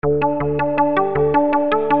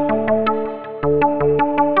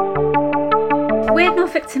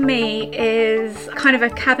Norfolk to me is kind of a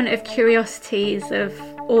cabinet of curiosities of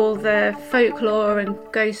all the folklore and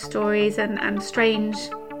ghost stories and strange,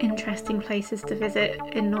 interesting places to visit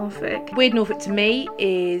in Norfolk. Weird Norfolk to me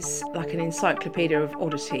is like an encyclopedia of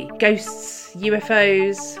oddity. Ghosts,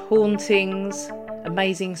 UFOs, hauntings,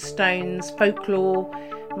 amazing stones, folklore,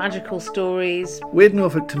 magical stories. Weird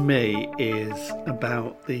Norfolk to me is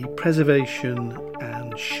about the preservation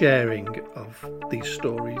and sharing of these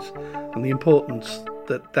stories and the importance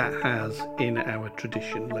that has in our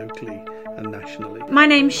tradition locally and nationally. My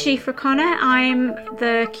name's Shifra Connor. I'm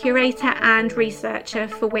the curator and researcher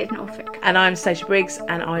for Weird Norfolk. And I'm Stacia Briggs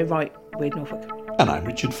and I write Weird Norfolk. And I'm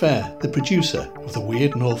Richard Fair, the producer of the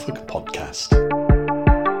Weird Norfolk podcast.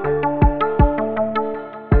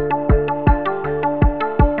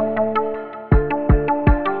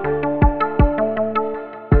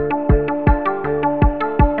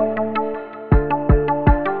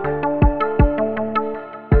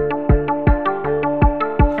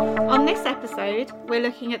 We're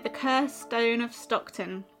looking at the Cursed Stone of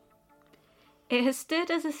Stockton. It has stood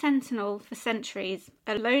as a sentinel for centuries,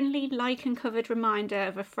 a lonely lichen-covered reminder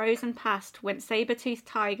of a frozen past when saber-toothed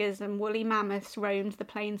tigers and woolly mammoths roamed the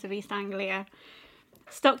plains of East Anglia.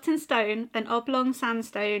 Stockton Stone, an oblong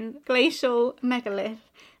sandstone glacial megalith,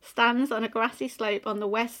 stands on a grassy slope on the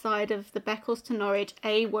west side of the Beccles to Norwich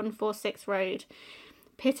A146 road.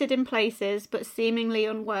 Pitted in places, but seemingly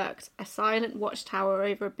unworked, a silent watchtower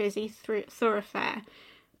over a busy thoroughfare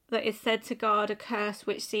that is said to guard a curse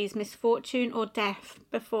which sees misfortune or death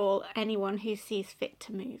befall anyone who sees fit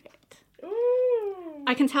to move it. Ooh.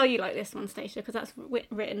 I can tell you like this one, Stacia, because that's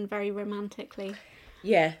written very romantically.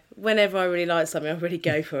 Yeah, whenever I really like something, I really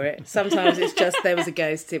go for it. Sometimes it's just, there was a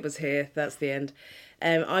ghost, it was here, that's the end.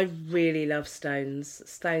 I really love stones.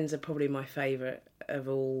 Stones are probably my favourite of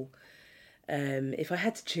all. If I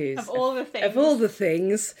had to choose... Of all the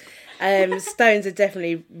things, stones are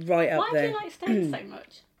definitely right up there. Why do you like stones so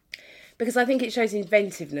much? Because I think it shows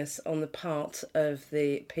inventiveness on the part of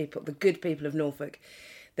the people, the good people of Norfolk,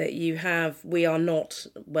 that we are not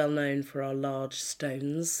well known for our large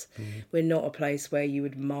stones. We're not a place where you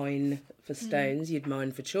would mine for stones, you'd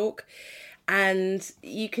mine for chalk. And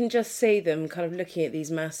you can just see them kind of looking at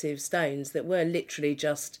these massive stones that were literally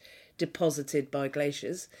just deposited by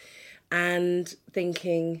glaciers, and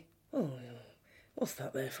thinking, oh, what's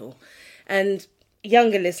that there for? And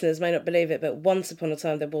younger listeners may not believe it, but once upon a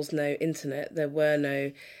time there was no internet, there were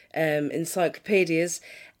no encyclopedias,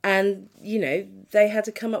 and, you know, they had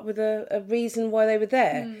to come up with a reason why they were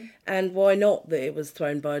there, and why not that it was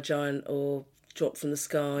thrown by a giant or dropped from the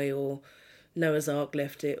sky or Noah's Ark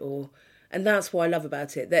left it, and that's what I love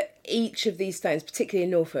about it, that each of these stones, particularly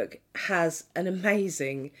in Norfolk, has an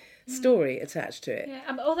amazing story attached to it.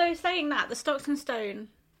 Yeah, although saying that, the Stockton Stone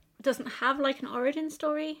doesn't have like an origin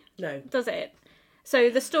story. No. Does it? So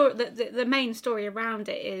the story, the main story around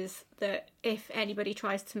it is that if anybody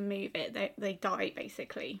tries to move it, they die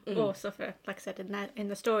basically, or suffer, like I said in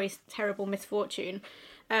the story, terrible misfortune.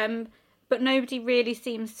 But nobody really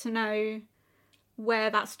seems to know where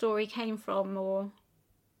that story came from or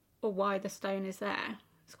why the stone is there.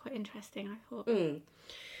 It's quite interesting, I thought.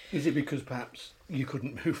 Is it because perhaps you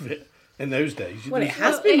couldn't move it in those days? Well, it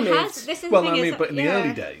has been moved. But in the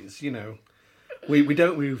early days, you know, we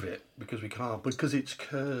don't move it because we can't, because it's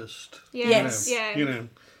cursed. Yeah. Yes. You know,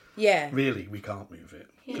 yeah. Really, we can't move it.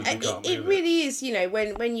 It really is, you know,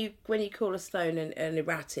 when you call a stone an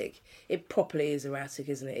erratic, it properly is erratic,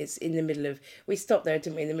 isn't it? It's in the middle of... We stopped there,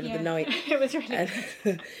 didn't we, in the middle of the night? It was really...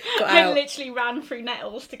 I literally ran through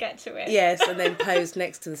nettles to get to it. Yes, and then posed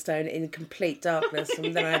next to the stone in complete darkness,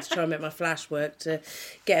 and then I had to try and make my flash work to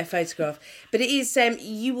get a photograph. But it is,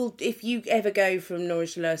 you will, if you ever go from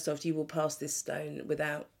Norwich to Lowestoft, you will pass this stone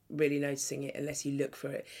without really noticing it unless you look for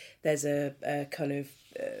it. There's a kind of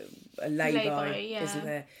a lay-by, isn't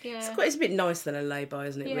there? Yeah. It's a bit nicer than a lay-by,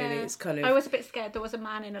 isn't it? Yeah. Really, it's kind of... I was a bit scared. There was a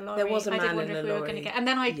man in a lorry. There was a man in a I did wonder if we were going to get... And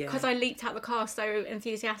then because I leaped out the car so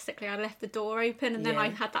enthusiastically, I left the door open, and then I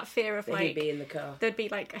had that fear of he'd be in the car. There'd be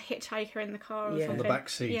like a hitchhiker in the car or something. On the back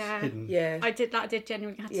seat, hidden. Yeah. I did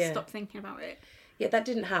genuinely have to stop thinking about it. Yeah, that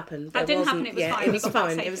didn't happen. That didn't happen, it was fine. It was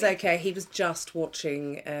fine. It was okay. He was just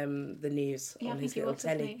watching the news on his little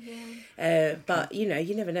telly. But, you know,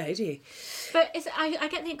 you never know, do you? But I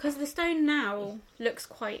get the... Because the stone now looks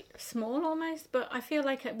quite small almost, but I feel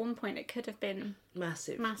like at one point it could have been...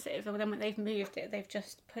 Massive. And then when they've moved it, they've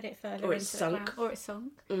just put it further or into it's the sunk. ground. Or it's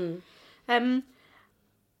sunk.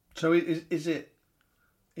 So is it...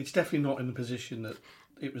 It's definitely not in the position that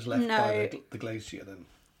it was left by the glacier then?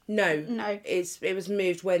 No. It was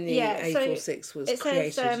moved when the A46 was created.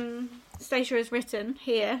 It says, Stacia has written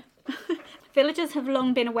here, Villagers have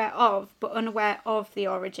long been aware of, but unaware of the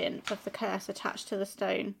origin of the curse attached to the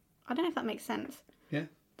stone. I don't know if that makes sense. Yeah.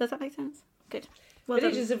 Does that make sense? Good. Well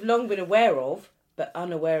Villagers done. have long been aware of, but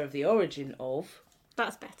unaware of the origin of.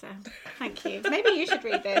 That's better. Thank you. Maybe you should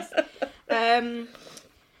read this.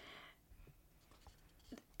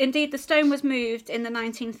 Indeed, the stone was moved in the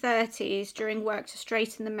 1930s during work to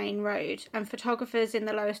straighten the main road, and photographers in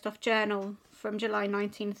the Lowestoft Journal from July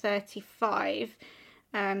 1935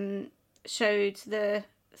 showed the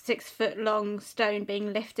 6-foot-long stone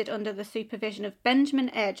being lifted under the supervision of Benjamin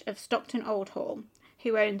Edge of Stockton Old Hall,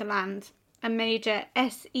 who owned the land, and Major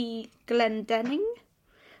S.E. Glendenning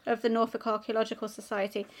of the Norfolk Archaeological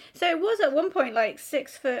Society. So it was at one point like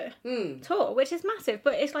 6 foot tall, which is massive,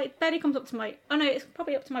 but it's like barely comes up to my... Oh no, it's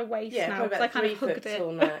probably up to my waist now, probably because about I kind 3 of foot hugged it.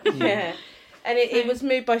 tall now. Yeah. And it was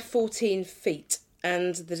moved by 14 feet,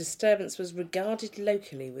 and the disturbance was regarded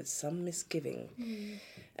locally with some misgiving.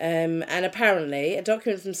 And apparently, a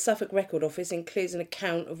document from Suffolk Record Office includes an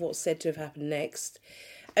account of what's said to have happened next.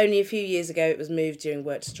 Only a few years ago, it was moved during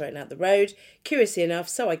work to straighten out the road. Curiously enough,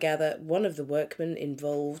 so I gather, one of the workmen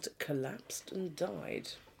involved collapsed and died.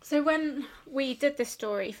 So when we did this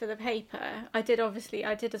story for the paper, I did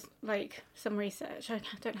some research. I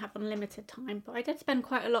don't have unlimited time, but I did spend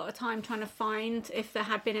quite a lot of time trying to find if there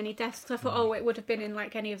had been any deaths. I thought, it would have been in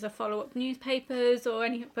like any of the follow-up newspapers or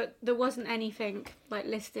any, but there wasn't anything like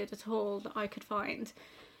listed at all that I could find.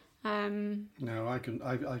 No,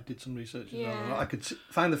 I did some research as Yeah. well. I could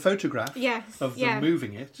find the photograph of them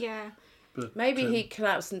moving it. Yeah. But Maybe he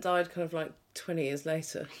collapsed and died kind of like 20 years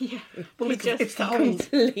later. Yeah. Well, He it's just the whole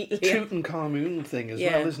Completely. Tutankhamun thing as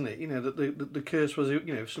Yeah. well, isn't it? You know, that the curse was, you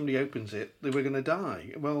know, if somebody opens it, they were going to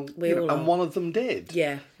die. Well, We all are. and one of them did.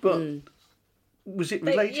 Yeah. But was it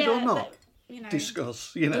related or not? But, you know,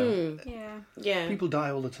 Discuss, you know. yeah. Yeah. People die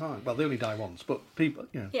all the time. Well, they only die once, but people,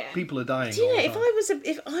 you know, Yeah. people are dying. Do you all know, the time.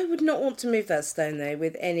 if I would not want to move that stone though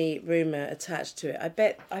with any rumour attached to it, I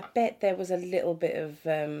bet there was a little bit of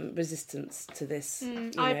resistance to this.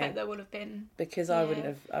 You I know, bet there would have been. because I wouldn't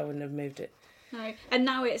have moved it. No. And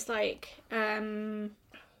now it's like,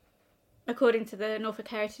 according to the Norfolk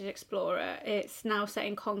Heritage Explorer, it's now set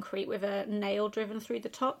in concrete with a nail driven through the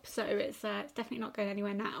top, so it's definitely not going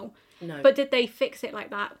anywhere now. No. But did they fix it like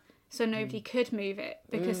that so nobody could move it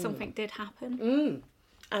because something did happen?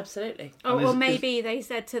 Absolutely. Or maybe they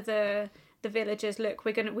said to the villagers, look,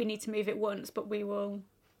 we need to move it once, but we will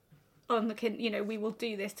we will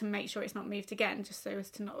do this to make sure it's not moved again, just so as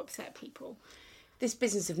to not upset people. This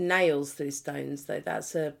business of nails through stones, though,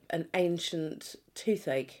 that's an ancient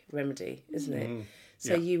toothache remedy, isn't it?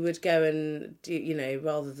 So you would go and do, you know,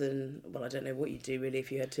 rather than, well, I don't know what you'd do really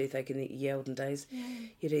if you had toothache in the olden days.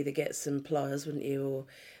 You'd either get some pliers, wouldn't you,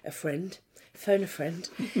 or phone a friend.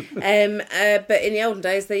 But in the olden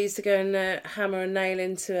days, they used to go and hammer a nail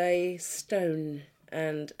into a stone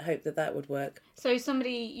and hope that would work. So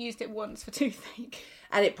somebody used it once for toothache.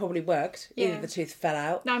 And it probably worked. Either Yeah. the tooth fell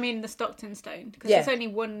out. No, I mean the Stockton stone, because Yeah. it's only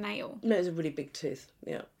one nail. No, it's a really big tooth.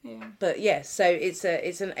 Yeah. Yeah. But yeah, so it's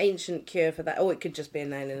an ancient cure for that. Or it could just be a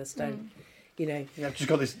nail in a stone. You know. Yeah, I've just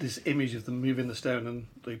got this image of them moving the stone and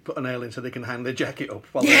they put a nail in so they can hang their jacket up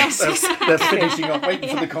while Yes. they're finishing off, waiting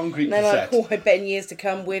for the concrete And they're to like, set. oh, I bet in years to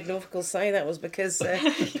come, Weird Norfolk will say that was because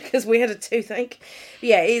we had a toothache.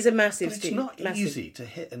 Yeah, it is a massive. But it's not easy to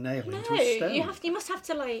hit a nail into a stone. you must have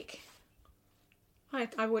to like.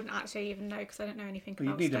 I wouldn't actually even know because I don't know anything Well,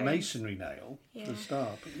 about you'd need stones. a masonry nail to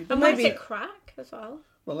start. But But maybe- might it crack as well?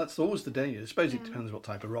 well, that's always the danger. I suppose it depends what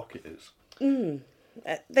type of rock it is.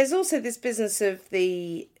 There's also this business of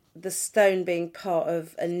the stone being part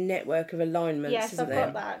of a network of alignments, Yes, isn't I've there?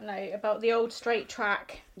 got that note about the old straight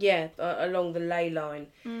track. Yeah, along the ley line,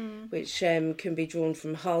 which can be drawn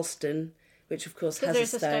from Harleston, which of course Because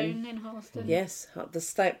has there's a a stone. stone in Harleston. Yes,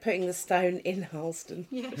 putting the stone in Harleston.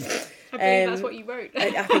 Yes. I believe that's what you wrote.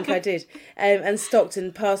 I think I did. And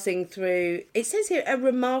Stockton passing through. It says here a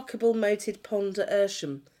remarkable moated pond at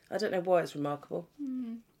Ersham. I don't know why it's remarkable.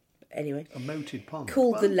 Anyway, A moated pond.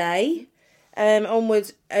 called the Ley.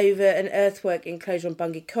 Onwards over an earthwork enclosure on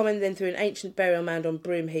Bungay Common, then through an ancient burial mound on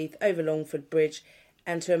Broom Heath, over Longford Bridge,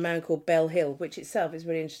 and to a mound called Bell Hill, which itself is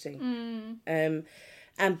really interesting.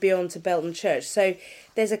 And beyond to Belton Church. So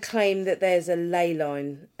there's a claim that there's a ley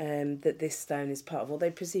line that this stone is part of,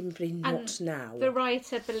 although presumably not now. The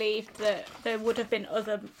writer believed that there would have been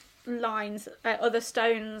other lines, other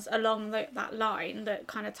stones along that line that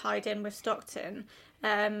kind of tied in with Stockton,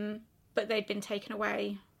 but they'd been taken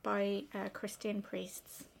away by Christian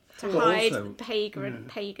priests to But hide also,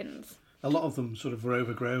 pagans. A lot of them sort of were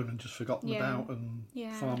overgrown and just forgotten Yeah. about, and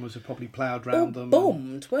Yeah. farmers had probably ploughed Or round them.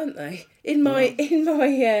 bombed, weren't they? In my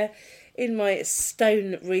in my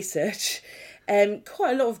stone research,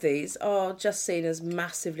 quite a lot of these are just seen as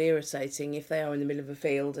massively irritating if they are in the middle of a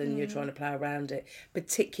field and you're trying to plough around it,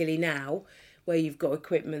 particularly now where you've got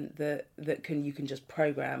equipment that you can just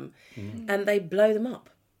program, and they blow them up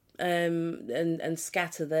and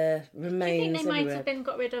scatter their remains Do you think they everywhere. might have been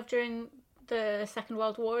got rid of during the Second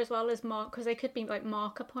World War as well as because they could be like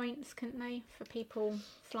marker points, couldn't they, for people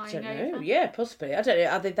flying I don't over? know. Yeah, possibly. I don't know.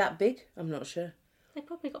 Are they that big? I'm not sure. They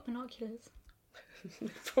probably got binoculars.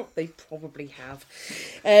 They probably have.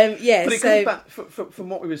 Yeah, But it so... comes back, from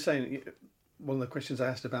what we were saying, one of the questions I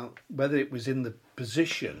asked about whether it was in the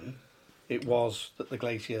position it was that the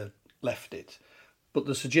glacier left it. But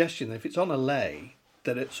the suggestion that if it's on a lay,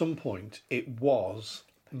 that at some point it was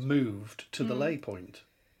moved to the lay point.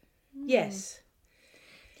 Yes.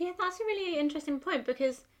 Yeah, that's a really interesting point,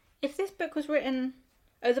 because if this book was written...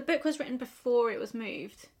 Oh, the book was written before it was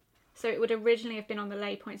moved, so it would originally have been on the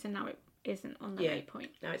lay points, and now it isn't on the lay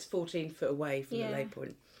point. Now it's 14 foot away from the lay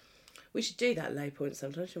point. We should do that lay point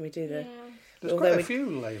sometime, shouldn't we? Do the... Yeah. There's quite a few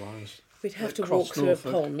ley lines. We'd have to across walk through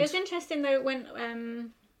Norfolk. a pond. It was interesting though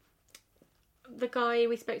when the guy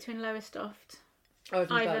we spoke to in Lowestoft,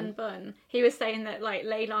 Ivan Bunn, he was saying that like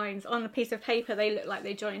ley lines on a piece of paper, they look like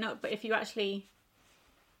they join up, but if you actually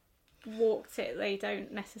walked it, they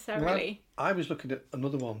don't necessarily. Well, I was looking at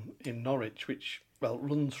another one in Norwich, which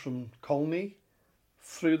runs from Colney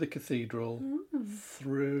through the cathedral,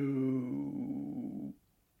 through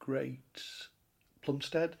Great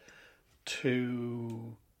Plumstead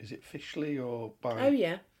to, is it Fishley or by? Oh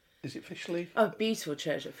yeah. Is it Fishley? Oh, beautiful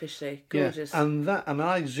church at Fishley. Gorgeous. Yeah. And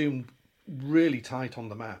I zoomed really tight on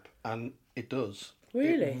the map, and it does.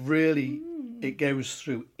 Really? It goes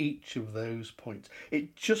through each of those points.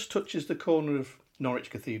 It just touches the corner of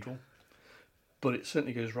Norwich Cathedral, but it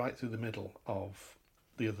certainly goes right through the middle of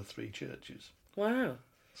the other three churches. Wow.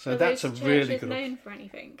 So that's a really good. Known for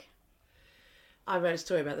anything? I wrote a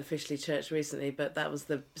story about the Fishley Church recently, but that was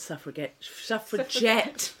the suffragette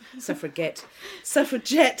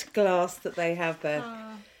glass that they have there.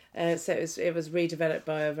 So it was redeveloped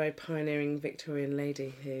by a very pioneering Victorian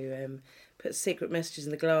lady who put secret messages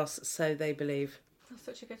in the glass, so they believe. That's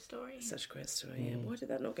such a good story. Such a great story, yeah. Why did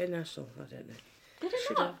that not go national? I don't know. Did it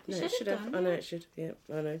Should not? have. No, Should it should have. done, I know it should. Yeah,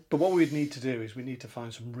 I know. But what we'd need to do is we need to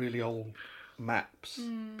find some really old maps,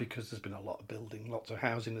 because there's been a lot of building, lots of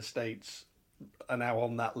housing estates are now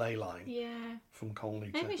on that ley line Yeah. from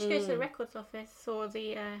Colney Maybe we to... should go to the Records Office or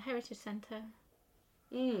the Heritage Centre.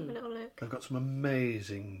 Have a little look. They've got some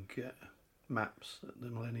amazing maps at the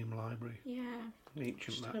Millennium Library. Yeah.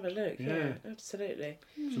 Ancient maps. Have a look. Yeah, absolutely.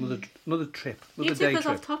 It's another trip, You another took day us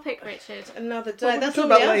trip. off topic, Richard. Another day. Well, That's we're all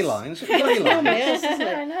talking about we ley asked. lines. Ley lines. Yes, isn't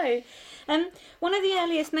it? I know. One of the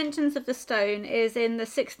earliest mentions of the stone is in the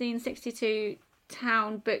 1662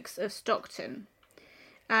 Town Books of Stockton.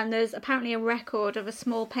 And there's apparently a record of a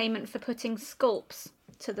small payment for putting sculps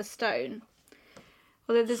to the stone.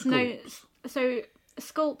 Although there's no... So,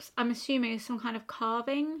 sculps, I'm assuming, is some kind of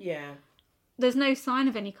carving. Yeah. There's no sign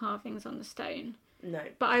of any carvings on the stone. No.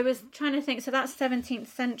 But I was trying to think, so that's 17th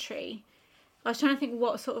century. I was trying to think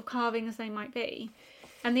what sort of carvings they might be.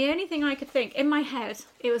 And the only thing I could think, in my head,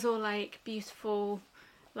 it was all like beautiful,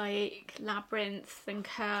 like labyrinths and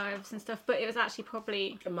curves and stuff. But it was actually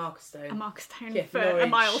probably A marker stone. a marker stone Yeah, for a Norwich.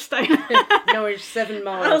 milestone. Norwich, 7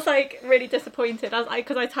 miles. I was like really disappointed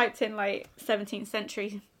because I typed in like 17th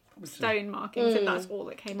century stone markings and that's all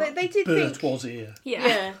that came up. They did Bird think... was here.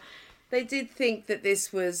 Yeah. They did think that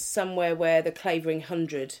this was somewhere where the Clavering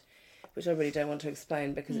 100, which I really don't want to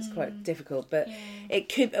explain because it's quite difficult, but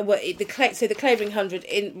it could. So the Clavering 100,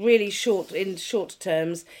 in short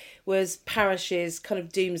terms, was parishes, kind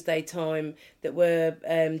of doomsday time, that were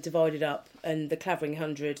divided up, and the Clavering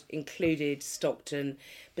 100 included Stockton,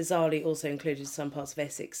 bizarrely also included some parts of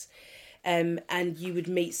Essex, and you would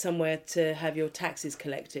meet somewhere to have your taxes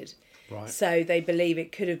collected. Right. So they believe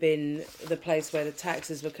it could have been the place where the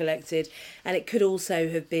taxes were collected, and it could also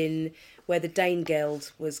have been where the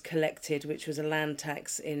Danegeld was collected, which was a land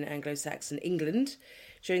tax in Anglo-Saxon England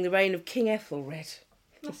during the reign of King Ethelred.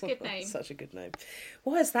 That's a good name. Such a good name.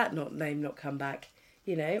 Why has that name not come back?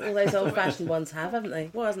 You know, all those old-fashioned ones have, haven't they?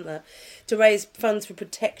 Why hasn't that? To raise funds for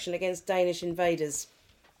protection against Danish invaders,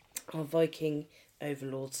 our Viking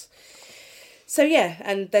overlords. So yeah,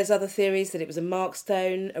 and there's other theories that it was a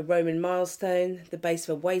markstone, a Roman milestone, the base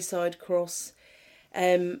of a wayside cross.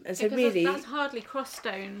 And so Because really... that's hardly cross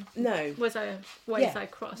stone. No. Was a wayside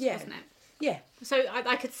cross, wasn't it? Yeah. So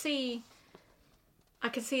I could see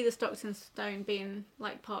the Stockton stone being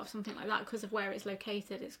like part of something like that because of where it's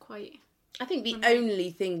located. It's quite... I think the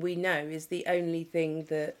only thing we know is the only thing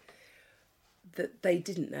that they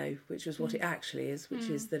didn't know, which was what it actually is, which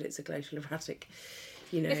is that it's a glacial erratic.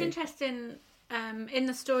 It's interesting. In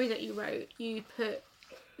the story that you wrote, you put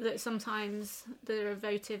that sometimes there are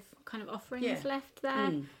votive kind of offerings left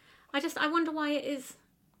there. I wonder why it is.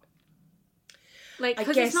 Like,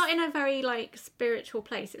 because it's not in a very like spiritual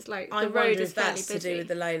place. It's like the road is fairly busy. That's to do with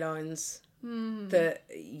the ley lines that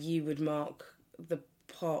you would mark the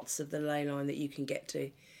parts of the ley line that you can get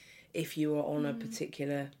to if you are on a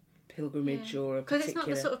particular pilgrimage or a particular. Because it's not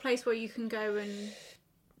the sort of place where you can go and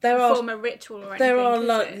perform a ritual or anything. There are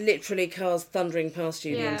literally cars thundering past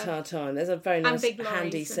you the entire time. There's a very nice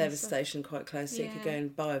handy service station quite close, so you could go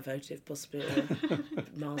and buy a votive possibly, or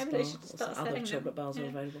Mars bar, or other chocolate bars are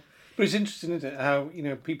available. But it's interesting, isn't it, how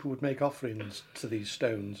people would make offerings to these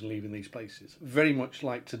stones and leave in these places. Very much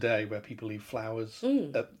like today, where people leave flowers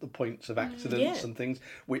at the points of accidents and things,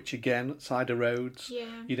 which again, side of roads,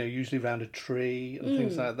 usually around a tree and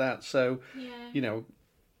things like that. So,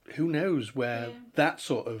 who knows where that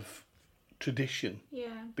sort of tradition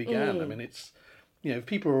began? I mean, it's if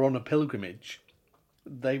people are on a pilgrimage,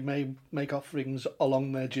 they may make offerings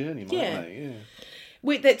along their journey, might they? Yeah.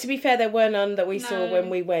 To be fair, there were none that we saw when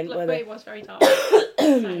we went. It was very dark.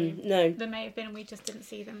 So no. There may have been, we just didn't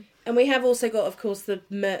see them. And we have also got, of course, the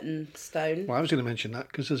Merton stone. Well, I was going to mention that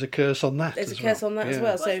because there's a curse on that. There's a curse on that as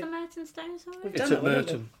well. What's the Merton stone? Sorry? It's at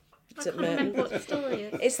Merton. I can't remember what the story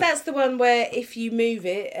is. That's the one where if you move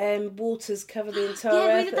it, waters cover the entire earth.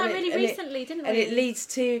 Yeah, we did that really recently, didn't we? And it leads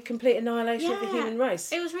to complete annihilation of the human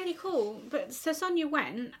race. It was really cool. But so Sonia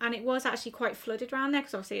went, and it was actually quite flooded around there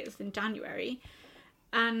because obviously it was in January.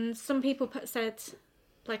 And some people said,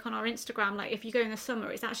 like on our Instagram, like if you go in the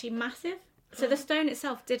summer, it's actually massive. So the stone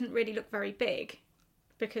itself didn't really look very big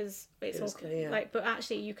because it's all like, but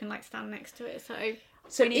actually you can like stand next to it.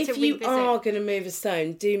 So we need if to you revisit. are going to move a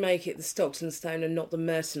stone, do make it the Stockton stone and not the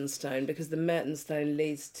Merton stone, because the Merton stone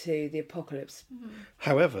leads to the apocalypse.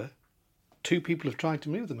 However, 2 people have tried to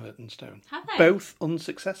move the Merton stone. Have they? Both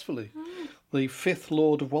unsuccessfully. The 5th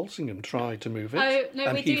Lord of Walsingham tried to move it. Oh, no,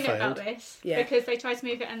 and we do he know failed. about this. Yeah. Because they tried to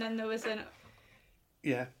move it and then there was an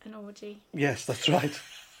orgy. Yes, that's right.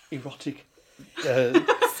 Erotic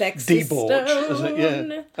Sexy debauch, stone. isn't it?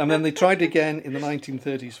 Yeah. And then they tried again in the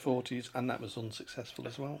 1930s, 40s, and that was unsuccessful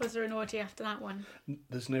as well. Was there an orgy after that one?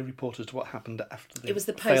 There's no report as to what happened after the It was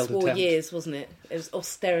the failed post-war attempt. years, wasn't it? It was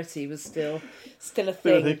austerity was still a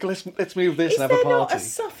thing. Let's move this Is and have a there not party. a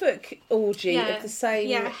Suffolk orgy of the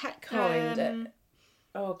same kind?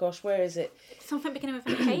 Oh gosh, where is it? Something beginning with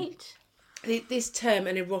an H. This term,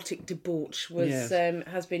 an erotic debauch, was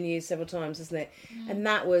has been used several times, hasn't it? And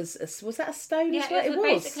that was that a stone as well? It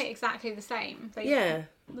was basically exactly the same.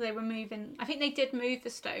 They were moving. I think they did move the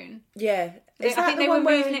stone. Yeah, I think they were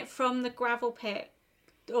moving it from the gravel pit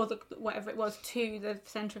or whatever it was to the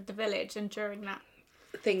centre of the village, and during that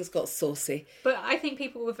things got saucy. But I think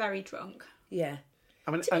people were very drunk. Yeah. I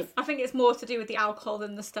mean, I think it's more to do with the alcohol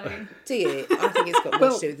than the stone. Do you? I think it's got more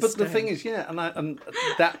to do with the stone. But the thing is, and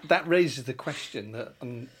that raises the question that,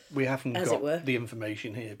 and we haven't got the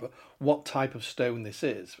information here, but what type of stone this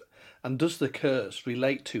is, and does the curse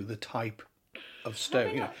relate to the type of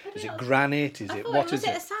stone? Is it granite? Is it what is it?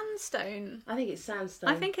 Was it a sandstone? I think it's sandstone.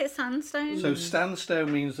 I think it's sandstone. So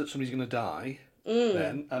sandstone means that somebody's going to die.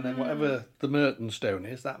 Then, and then whatever the Merton stone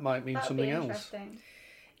is, that might mean something else.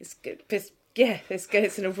 It's good.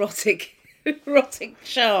 It's an erotic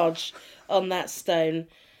charge on that stone.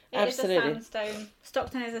 Absolutely. It is a sandstone.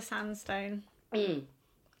 Stockton is a sandstone. And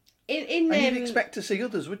you'd expect to see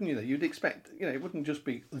others, wouldn't you? You'd expect, it wouldn't just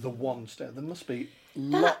be the one stone. There must be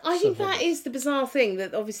lots. I think of that others. is the bizarre thing,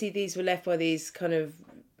 that obviously these were left by these kind of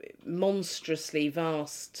monstrously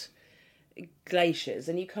vast glaciers,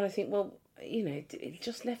 and you kind of think, well, it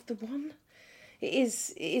just left the one. It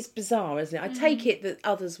is bizarre, isn't it? I take it that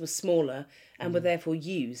others were smaller and were therefore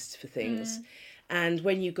used for things. And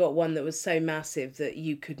when you got one that was so massive that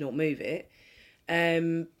you could not move it,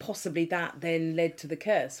 possibly that then led to the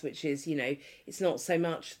curse, which is, it's not so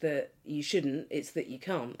much that you shouldn't, it's that you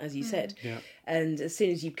can't, as you said. Yeah. And as soon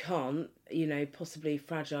as you can't, possibly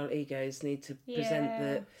fragile egos need to present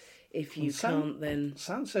that if you can't, then...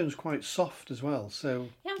 Sandstone's quite soft as well, so...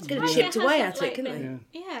 Yeah, it's going to chipped away at it, couldn't it?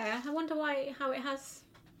 Yeah, I wonder how it has...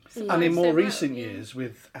 And in more recent years,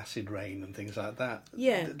 with acid rain and things like that,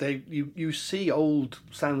 you see old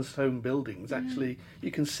sandstone buildings, actually, you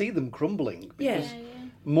can see them crumbling.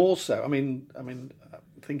 More so, I mean,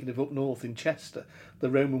 thinking of up north in Chester, the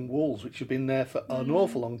Roman walls, which have been there for an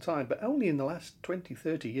awful long time, but only in the last 20,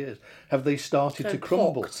 30 years have they started to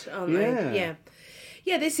crumble. Pocked, aren't they? Yeah.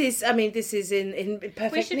 Yeah, this is in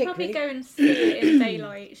perfect We should nick, probably really. go and see it in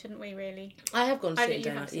daylight, shouldn't we, really? I have gone to see it in You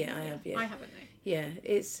daylight. have seen I have, I haven't, though. Yeah,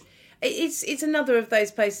 it's another of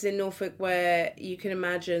those places in Norfolk where you can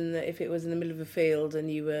imagine that if it was in the middle of a field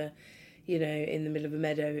and you were, you know, in the middle of a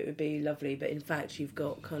meadow, it would be lovely. But in fact, you've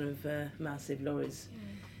got kind of massive lorries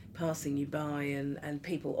passing you by and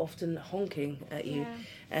people often honking at you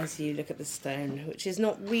as you look at the stone, which is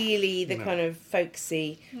not really the kind of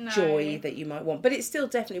folksy joy that you might want. But it's still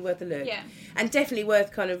definitely worth a look. Yeah. And definitely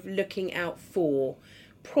worth kind of looking out for,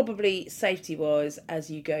 probably safety-wise,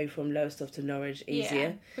 as you go from Lowestoft to Norwich, easier.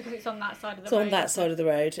 Yeah, because it's on that side of the road. It's on that side of the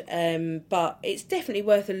road. But it's definitely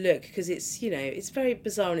worth a look because it's, you know, it's very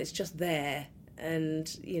bizarre and it's just there.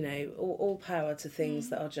 And, you know, all power to things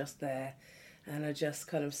that are just there and are just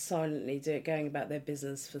kind of silently going about their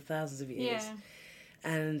business for thousands of years. Yeah.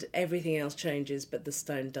 And everything else changes, but the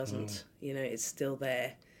stone doesn't. You know, it's still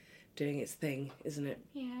there doing its thing, isn't it?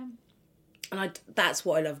 Yeah. And that's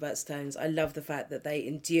what I love about stones. I love the fact that they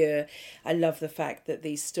endure. I love the fact that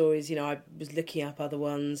these stories, you know, I was looking up other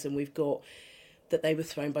ones and we've got that they were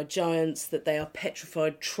thrown by giants, that they are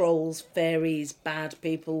petrified trolls, fairies, bad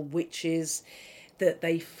people, witches, that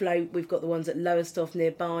they float. We've got the ones at Lowestoft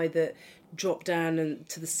nearby that drop down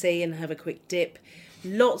to the sea and have a quick dip.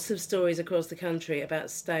 Lots of stories across the country about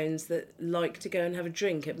stones that like to go and have a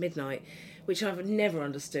drink at midnight, which I've never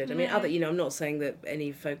understood. I mean, I'm not saying that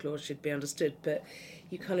any folklore should be understood, but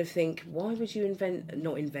you kind of think, why would you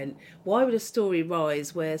why would a story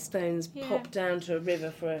rise where stones pop down to a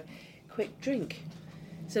river for a quick drink?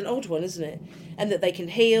 It's an odd one, isn't it? And that they can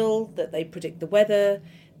heal, that they predict the weather,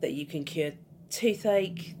 that you can cure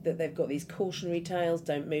toothache, that they've got these cautionary tales,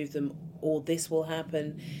 don't move them or this will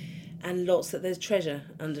happen, and lots that there's treasure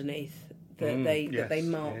underneath, that they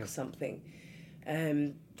mark something.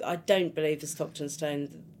 I don't believe the Stockton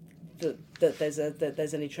stone that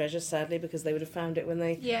there's any treasure, sadly, because they would have found it when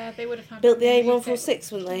they would have found built the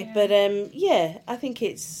A146, wouldn't they? Yeah. But I think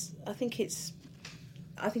it's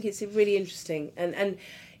really interesting, and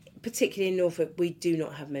particularly in Norfolk, we do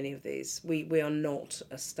not have many of these. We are not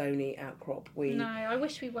a stony outcrop. No, I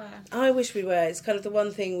wish we were. I wish we were. It's kind of the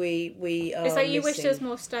one thing we are. It's like you missing. wish there was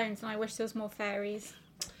more stones, and I wish there was more fairies.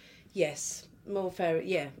 Yes. More fairy,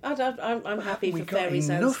 yeah. I'm happy for fairies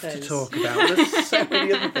and stones. We've got enough to talk about. There's so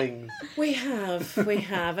many other things. We have,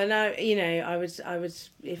 and I would,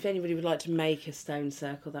 if anybody would like to make a stone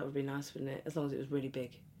circle, that would be nice, wouldn't it? As long as it was really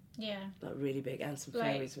big. Yeah. Like really big, and some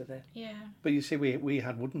fairies with it. Yeah. But you see, we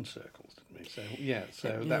had wooden circles, didn't we?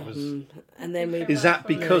 So that was. And then Is that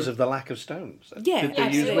because of the lack of stones? Yeah, Did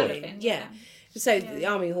they use absolutely. Yeah. So the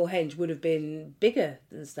Arminghall Henge would have been bigger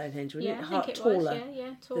than Stonehenge, wouldn't it? I think it taller, was,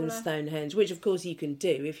 taller than Stonehenge, which of course you can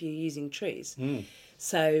do if you're using trees.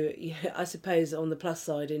 So I suppose on the plus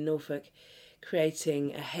side in Norfolk,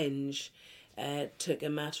 creating a henge took a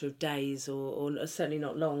matter of days or certainly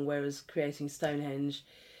not long, whereas creating Stonehenge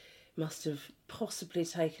must have possibly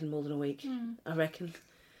taken more than a week, I reckon.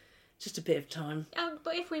 Just a bit of time.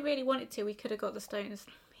 But if we really wanted to, we could have got the stones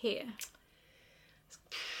here.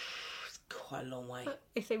 Quite a long way. But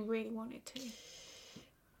if they really wanted to.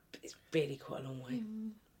 It's really quite a long way.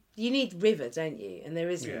 You need river, don't you? And there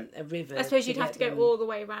isn't a river. I suppose you'd have to go all the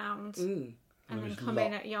way round and then come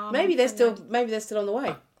in at Yarmouth. Maybe they're still on the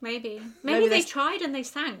way. Maybe they tried and they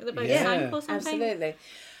sank. The boat sank or something. Absolutely.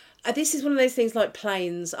 This is one of those things like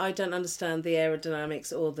planes. I don't understand the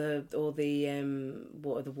aerodynamics or the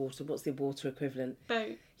what are the water? What's the water equivalent?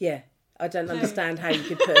 Boat. Yeah, I don't understand how you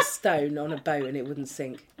could put a stone on a boat and it wouldn't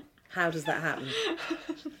sink. How does that happen?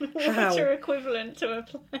 Water equivalent to a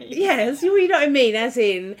plane. Yes, you know what I mean. As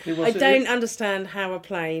in, I don't understand how a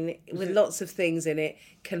plane with lots of things in it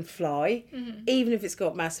can fly, even if it's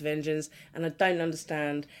got massive engines. And I don't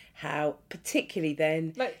understand how, particularly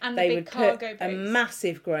then, they would put a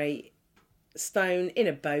massive great stone in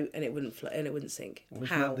a boat and it wouldn't fly and it wouldn't sink.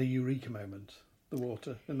 Wasn't that the eureka moment? The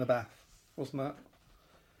water in the bath, wasn't that?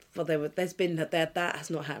 Well, there's been that has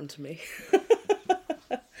not happened to me.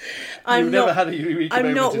 I'm not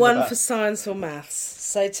one for science or maths,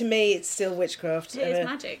 so to me it's still witchcraft. It is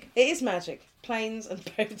magic. It is magic. Planes and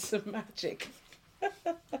boats are magic.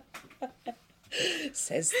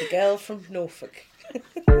 Says the girl from Norfolk.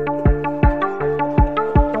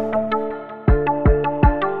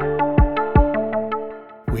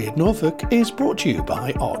 Weird Norfolk is brought to you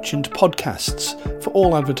by Archant Podcasts. For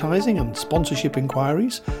all advertising and sponsorship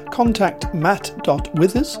inquiries, contact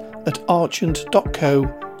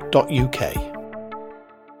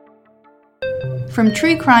matt.withers@archant.co.uk. From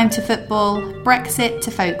true crime to football, Brexit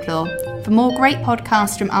to folklore. For more great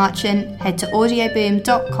podcasts from Archant, head to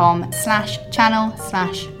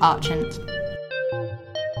audioboom.com/channel/Archant.